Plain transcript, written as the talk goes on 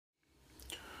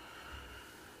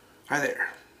Hi there.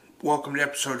 Welcome to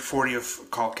episode 40 of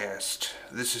Callcast.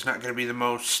 This is not going to be the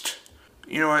most...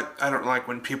 You know what? I don't like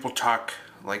when people talk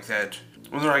like that.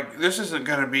 When they're like, this isn't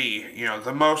going to be,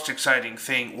 the most exciting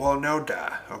thing. Well, no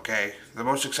duh, okay? The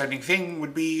most exciting thing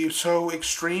would be so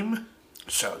extreme.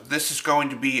 So, this is going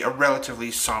to be a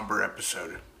relatively somber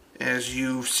episode. As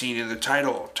you've seen in the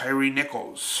title, Tyre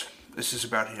Nichols. This is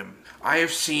about him. I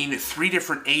have seen 3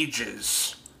 different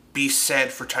ages be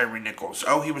said for Tyre Nichols.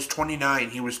 Oh, he was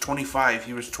 29, he was 25,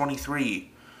 he was 23.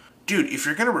 Dude, if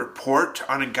you're going to report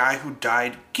on a guy who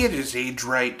died, get his age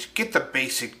right, get the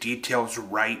basic details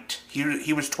right.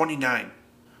 He was 29.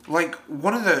 Like,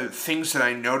 one of the things that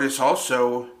I notice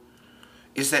also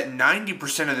is that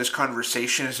 90% of this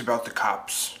conversation is about the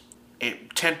cops.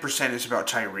 10% is about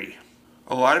Tyre.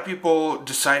 A lot of people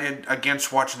decided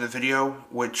against watching the video,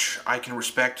 which I can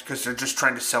respect because they're just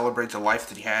trying to celebrate the life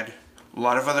that he had. A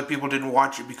lot of other people didn't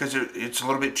watch it because it's a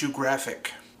little bit too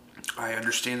graphic. I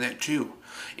understand that too.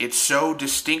 It's so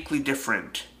distinctly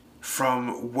different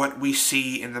from what we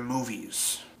see in the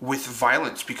movies with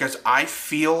violence because I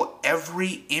feel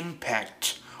every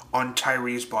impact on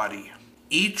Tyre's body.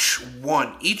 Each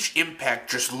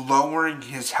impact just lowering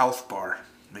his health bar.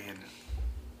 Man.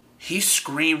 He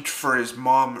screamed for his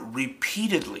mom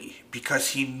repeatedly because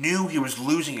he knew he was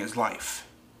losing his life.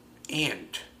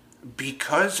 And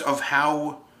because of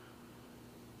how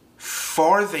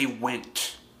far they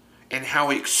went and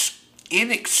how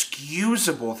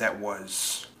inexcusable that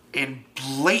was and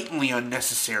blatantly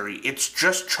unnecessary, it's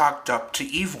just chalked up to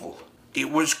evil.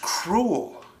 It was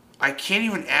cruel. I can't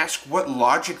even ask what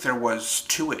logic there was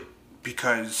to it,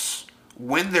 because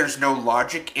when there's no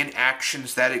logic in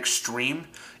actions that extreme,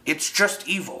 it's just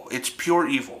evil. It's pure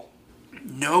evil.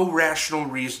 No rational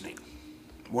reasoning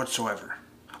whatsoever.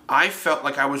 I felt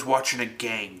like I was watching a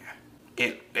gang.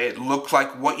 It looked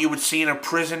like what you would see in a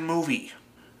prison movie.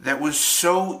 That was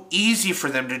so easy for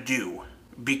them to do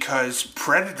because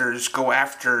predators go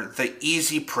after the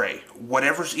easy prey,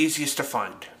 whatever's easiest to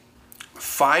find.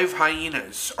 5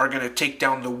 hyenas are going to take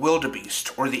down the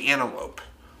wildebeest or the antelope.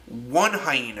 1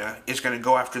 hyena is going to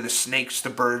go after the snakes, the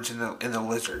birds, and the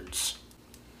lizards.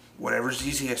 Whatever's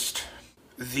easiest.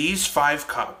 These 5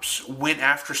 cops went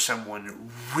after someone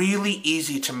really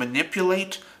easy to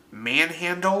manipulate,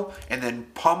 manhandle, and then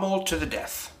pummel to the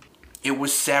death. It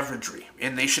was savagery,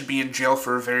 and they should be in jail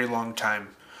for a very long time.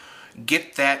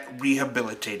 Get that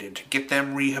rehabilitated. Get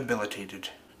them rehabilitated.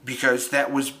 Because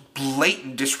that was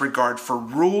blatant disregard for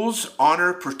rules,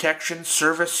 honor, protection,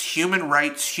 service, human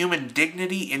rights, human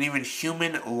dignity, and even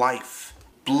human life.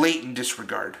 Blatant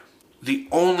disregard. The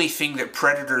only thing that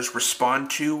predators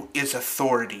respond to is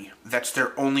authority. That's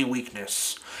their only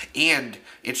weakness. And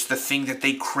it's the thing that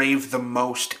they crave the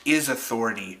most is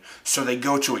authority. So they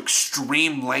go to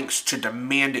extreme lengths to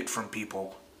demand it from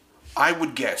people. I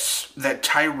would guess that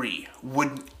Tyre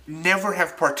would never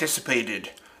have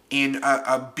participated in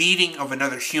a beating of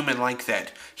another human like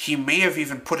that. He may have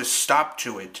even put a stop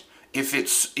to it if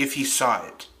he saw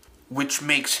it. Which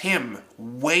makes him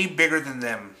way bigger than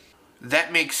them.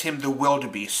 That makes him the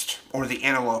wildebeest, or the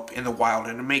antelope in the wild,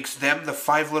 and it makes them the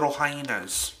 5 little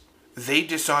hyenas. They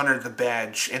dishonored the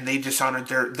badge, and they dishonored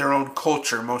their own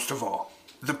culture, most of all.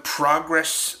 The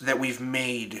progress that we've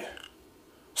made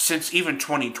since even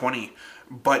 2020,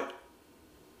 but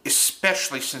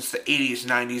especially since the 80s,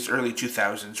 90s, early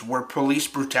 2000s, where police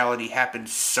brutality happened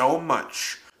so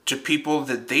much to people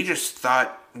that they just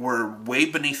thought were way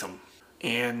beneath them.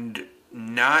 And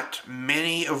not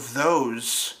many of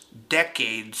those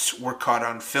decades were caught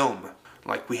on film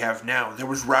like we have now. There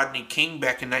was Rodney King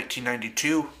back in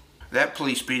 1992. That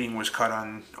police beating was caught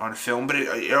on film, but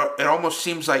it almost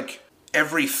seems like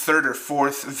every 3rd or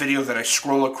 4th video that I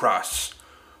scroll across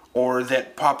or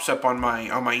that pops up on my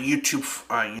YouTube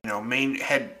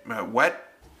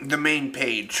the main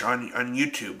page on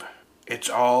YouTube, it's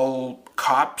all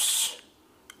cops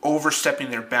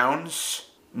overstepping their bounds,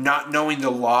 not knowing the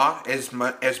law as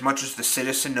much as the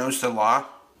citizen knows the law.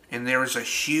 And there is a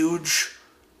huge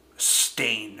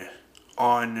stain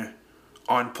on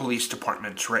police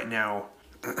departments right now.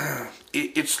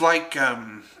 It's like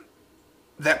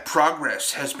that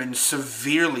progress has been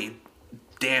severely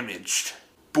damaged,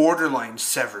 borderline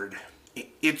severed.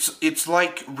 It's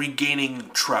like regaining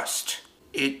trust.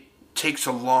 It takes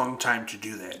a long time to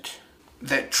do that.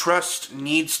 That trust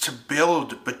needs to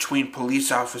build between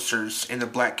police officers and the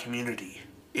black community.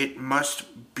 It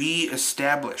must be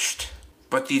established.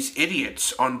 But these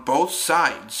idiots on both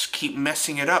sides keep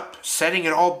messing it up, setting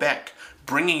it all back,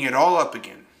 bringing it all up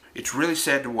again. It's really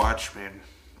sad to watch, man.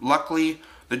 Luckily,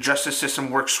 the justice system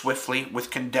works swiftly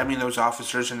with condemning those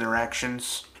officers and their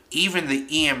actions. Even the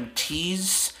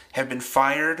EMTs have been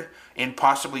fired and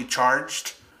possibly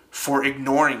charged for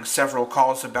ignoring several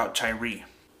calls about Tyre.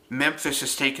 Memphis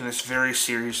has taken this very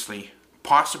seriously,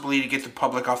 possibly to get the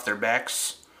public off their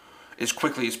backs as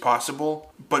quickly as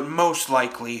possible, but most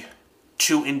likely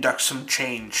to induct some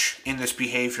change in this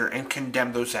behavior and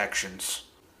condemn those actions.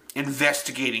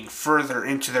 Investigating further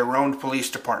into their own police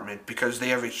department because they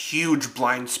have a huge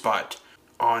blind spot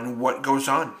on what goes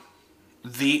on.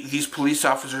 These police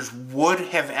officers would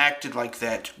have acted like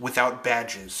that without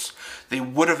badges. They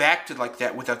would have acted like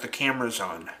that without the cameras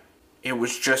on. It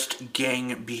was just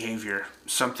gang behavior,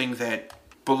 something that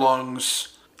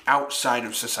belongs outside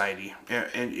of society.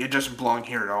 And it doesn't belong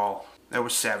here at all. That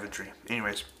was savagery.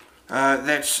 Anyways,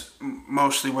 that's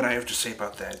mostly what I have to say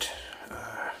about that.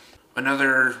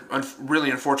 Another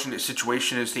really unfortunate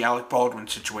situation is the Alec Baldwin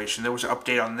situation. There was an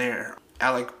update on there.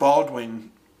 Alec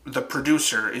Baldwin, the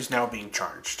producer, is now being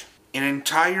charged. An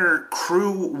entire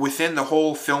crew within the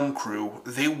whole film crew,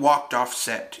 they walked off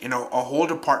set. A whole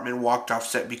department walked off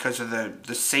set because of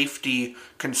the safety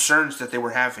concerns that they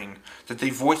were having, that they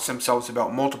voiced themselves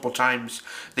about multiple times.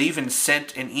 They even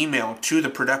sent an email to the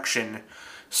production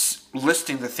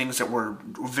listing the things that were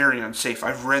very unsafe.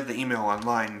 I've read the email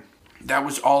online. That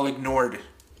was all ignored.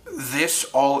 This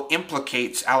all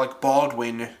implicates Alec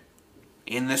Baldwin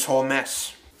in this whole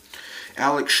mess.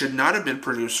 Alec should not have been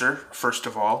producer, first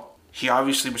of all. He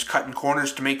obviously was cutting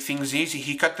corners to make things easy.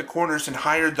 He cut the corners and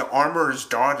hired the armorer's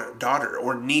daughter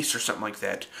or niece or something like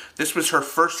that. This was her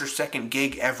first or second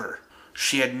gig ever.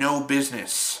 She had no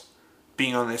business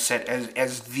being on this set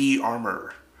as the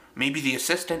armorer. Maybe the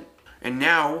assistant. And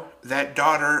now, that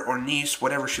daughter or niece,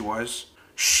 whatever she was,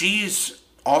 she's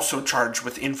also charged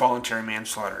with involuntary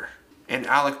manslaughter. And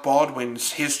Alec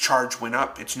Baldwin's, his charge went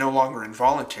up. It's no longer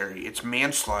involuntary. It's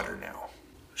manslaughter now.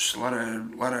 Just a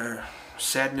lot of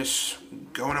sadness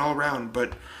going all around.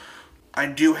 But I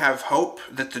do have hope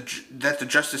that the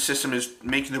justice system is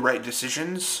making the right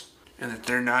decisions and that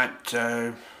they're not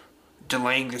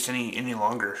delaying this any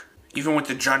longer. Even with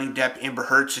the Johnny Depp Amber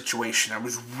Heard situation, I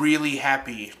was really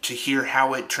happy to hear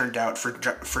how it turned out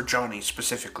for Johnny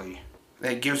specifically.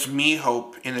 That gives me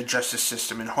hope in the justice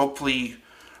system, and hopefully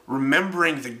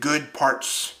remembering the good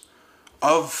parts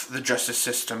of the justice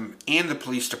system and the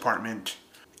police department.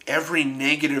 Every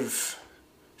negative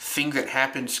thing that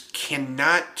happens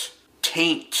cannot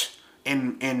taint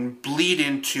and bleed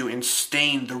into and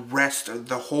stain the rest of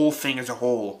the whole thing as a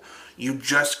whole. You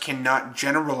just cannot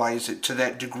generalize it to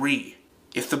that degree.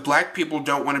 If the black people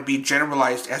don't want to be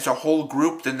generalized as a whole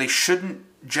group, then they shouldn't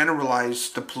generalize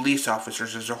the police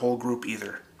officers as a whole group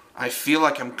either. I feel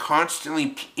like I'm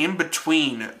constantly in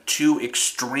between two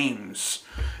extremes,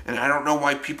 and I don't know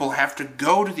why people have to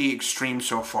go to the extreme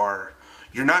so far.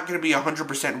 You're not going to be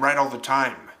 100% right all the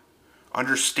time.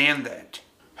 Understand that.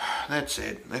 That's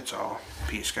it. That's all.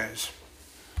 Peace, guys.